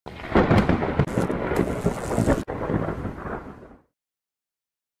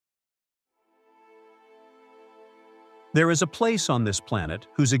There is a place on this planet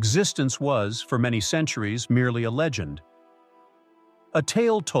whose existence was, for many centuries, merely a legend. A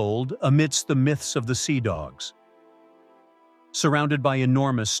tale told amidst the myths of the sea dogs. Surrounded by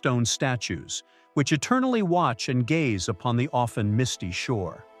enormous stone statues, which eternally watch and gaze upon the often misty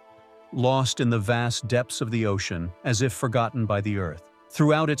shore. Lost in the vast depths of the ocean, as if forgotten by the earth.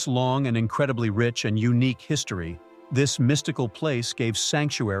 Throughout its long and incredibly rich and unique history, this mystical place gave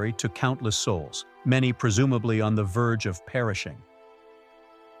sanctuary to countless souls, many presumably on the verge of perishing.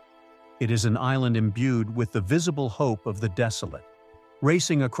 It is an island imbued with the visible hope of the desolate,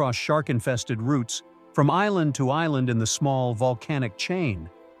 racing across shark-infested routes from island to island in the small volcanic chain,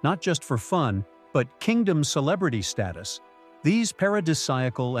 not just for fun, but kingdom celebrity status. These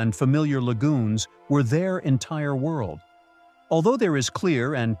paradisiacal and familiar lagoons were their entire world. Although there is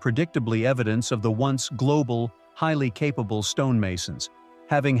clear and predictably evidence of the once global, highly capable stonemasons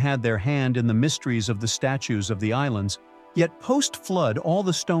having had their hand in the mysteries of the statues of the islands, yet post-flood all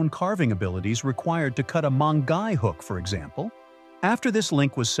the stone carving abilities required to cut a mangai hook, for example. After this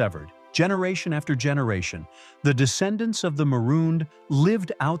link was severed, generation after generation, the descendants of the marooned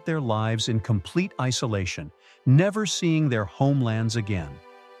lived out their lives in complete isolation, never seeing their homelands again.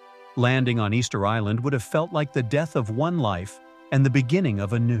 Landing on Easter Island would have felt like the death of one life and the beginning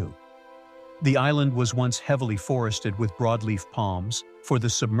of a new. The island was once heavily forested with broadleaf palms, for the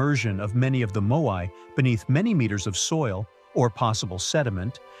submersion of many of the moai beneath many meters of soil or possible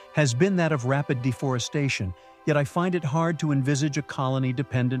sediment has been that of rapid deforestation, yet I find it hard to envisage a colony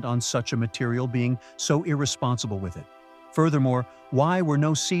dependent on such a material being so irresponsible with it. Furthermore, why were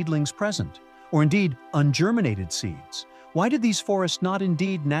no seedlings present? Or indeed, ungerminated seeds? Why did these forests not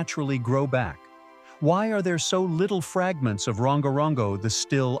indeed naturally grow back? Why are there so little fragments of Rongorongo, the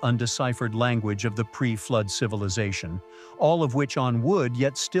still undeciphered language of the pre-flood civilization, all of which on wood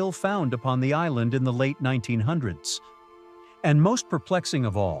yet still found upon the island in the late 1900s? And most perplexing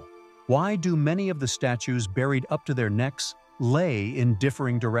of all, why do many of the statues buried up to their necks lay in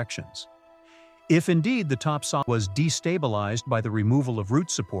differing directions? If indeed the topsoil was destabilized by the removal of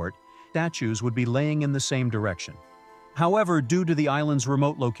root support, statues would be laying in the same direction. However, due to the island's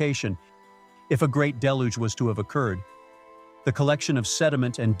remote location, if a great deluge was to have occurred, the collection of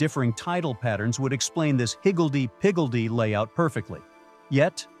sediment and differing tidal patterns would explain this higgledy-piggledy layout perfectly.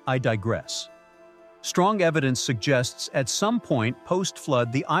 Yet, I digress. Strong evidence suggests at some point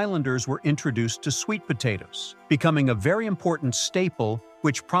post-flood the islanders were introduced to sweet potatoes, becoming a very important staple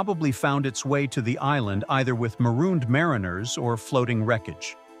which probably found its way to the island either with marooned mariners or floating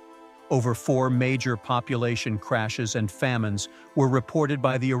wreckage. Over 4 major population crashes and famines were reported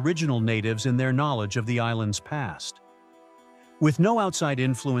by the original natives in their knowledge of the island's past. With no outside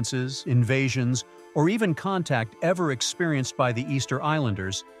influences, invasions, or even contact ever experienced by the Easter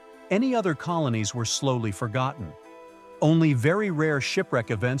Islanders, any other colonies were slowly forgotten. Only very rare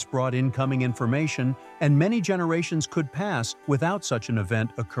shipwreck events brought incoming information, and many generations could pass without such an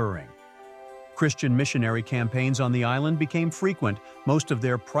event occurring. Christian missionary campaigns on the island became frequent, most of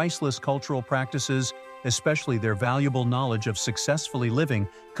their priceless cultural practices, especially their valuable knowledge of successfully living,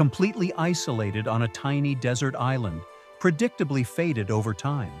 completely isolated on a tiny desert island, predictably faded over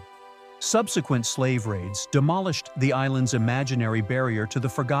time. Subsequent slave raids demolished the island's imaginary barrier to the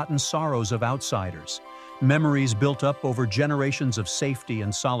forgotten sorrows of outsiders. Memories built up over generations of safety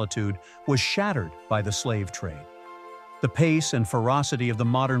and solitude was shattered by the slave trade. The pace and ferocity of the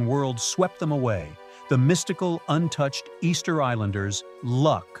modern world swept them away. The mystical, untouched Easter Islanders'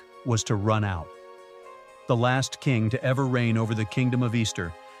 luck was to run out. The last king to ever reign over the kingdom of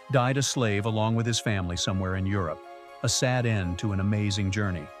Easter died a slave along with his family somewhere in Europe. A sad end to an amazing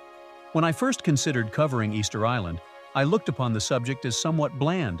journey. When I first considered covering Easter Island, I looked upon the subject as somewhat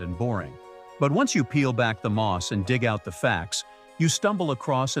bland and boring. But once you peel back the moss and dig out the facts, you stumble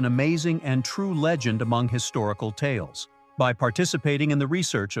across an amazing and true legend among historical tales. By participating in the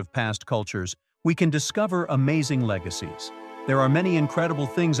research of past cultures, we can discover amazing legacies. There are many incredible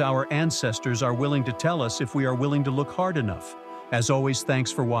things our ancestors are willing to tell us if we are willing to look hard enough. As always,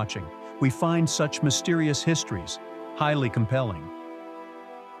 thanks for watching. We find such mysterious histories highly compelling.